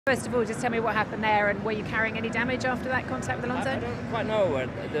First of all, just tell me what happened there, and were you carrying any damage after that contact with Alonso? I don't quite know.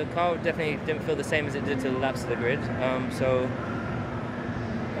 The car definitely didn't feel the same as it did to the laps of the grid, so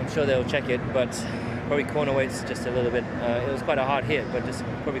I'm sure they'll check it, but probably corner weight's just a little bit, it was quite a hard hit, but just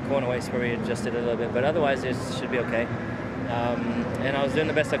probably corner weight's probably adjusted a little bit, but otherwise it should be okay. And I was doing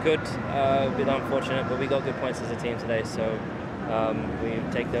the best I could, a bit unfortunate, but we got good points as a team today, so we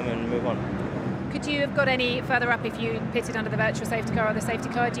take them and move on. Could you have got any further up if you pitted under the virtual safety car or the safety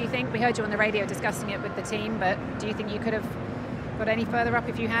car, do you think? We heard you on the radio discussing it with the team, but do you think you could have got any further up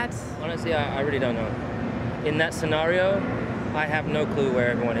if you had? Honestly, I really don't know. In that scenario, I have no clue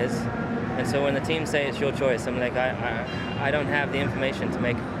where everyone is. And so when the team say it's your choice, I'm like, I don't have the information to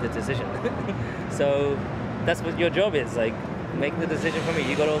make the decision. So that's what your job is, like, make the decision for me.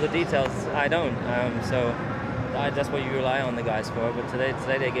 You got all the details, I don't. So that's what you rely on the guys for, but today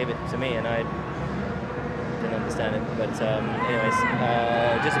they gave it to me and I didn't understand it. But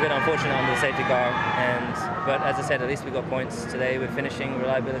anyways, just a bit unfortunate on the safety car, but as I said, at least we got points today. We're finishing,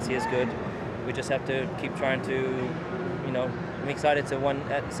 reliability is good. We just have to keep trying to, I'm excited to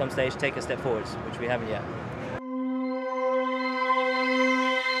at some stage take a step forwards, which we haven't yet.